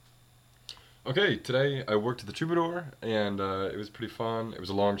Okay, today I worked at the Troubadour, and it was pretty fun. It was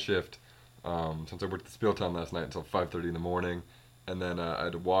a long shift, since I worked at Spieltown last night until 5:30 in the morning, and then I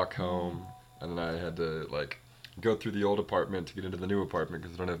had to walk home, and then I had to go through the old apartment to get into the new apartment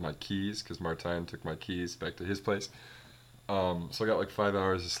because I don't have my keys because Martine took my keys back to his place. So I got like 5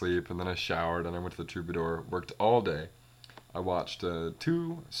 hours of sleep, and then I showered, and I went to the Troubadour, worked all day. I watched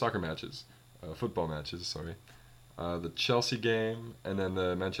two soccer matches, football matches, sorry, the Chelsea game and then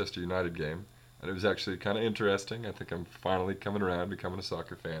the Manchester United game. And it was actually kind of interesting. I think I'm finally coming around, becoming a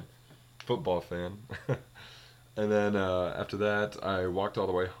soccer fan, football fan. And then after that, I walked all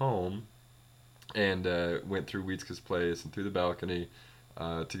the way home and went through Wietzke's place and through the balcony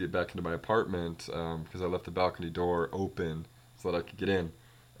to get back into my apartment because I left the balcony door open so that I could get in.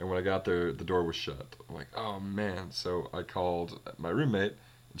 And when I got there, the door was shut. I'm like, oh man. So I called my roommate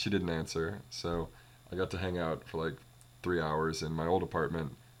and she didn't answer. So I got to hang out for like 3 hours in my old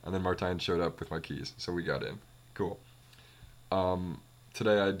apartment. And then Martine showed up with my keys. So we got in. Cool. Um,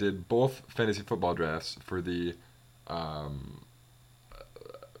 Today I did both fantasy football drafts for the um,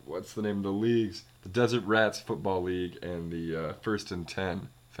 what's the name of the leagues? The Desert Rats Football League and the First and Ten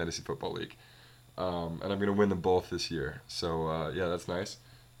Fantasy Football League. And I'm gonna win them both this year. So yeah, that's nice.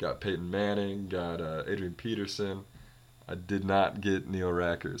 Got Peyton Manning, got Adrian Peterson. I did not get Neil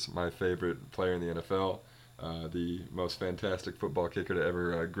Rackers, my favorite player in the NFL, the most fantastic football kicker to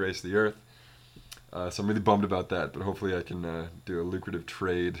ever grace the earth. So I'm really bummed about that, but hopefully I can do a lucrative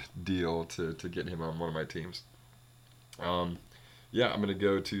trade deal to get him on one of my teams. Um, yeah, I'm gonna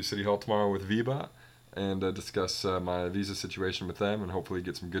go to City Hall tomorrow with Viva and discuss my visa situation with them, and hopefully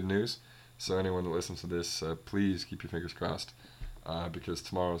get some good news. So anyone that listens to this, please keep your fingers crossed, because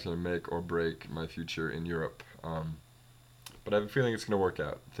tomorrow is gonna make or break my future in Europe. But I have a feeling it's gonna work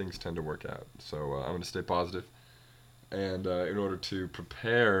out. Things tend to work out, so I'm gonna stay positive. And in order to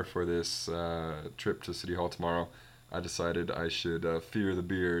prepare for this trip to City Hall tomorrow, I decided I should fear the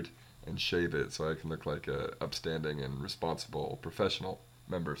beard and shave it so I can look like a upstanding and responsible professional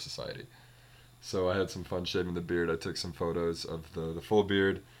member of society. So I had some fun shaving the beard. I took some photos of the full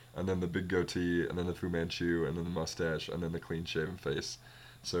beard, and then the big goatee, and then the Fu Manchu, and then the mustache, and then the clean shaven face.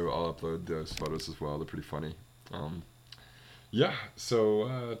 So I'll upload those photos as well. They're pretty funny. Um, yeah,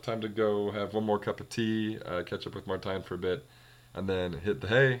 so time to go have one more cup of tea, catch up with Martine for a bit, and then hit the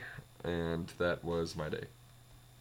hay, and that was my day.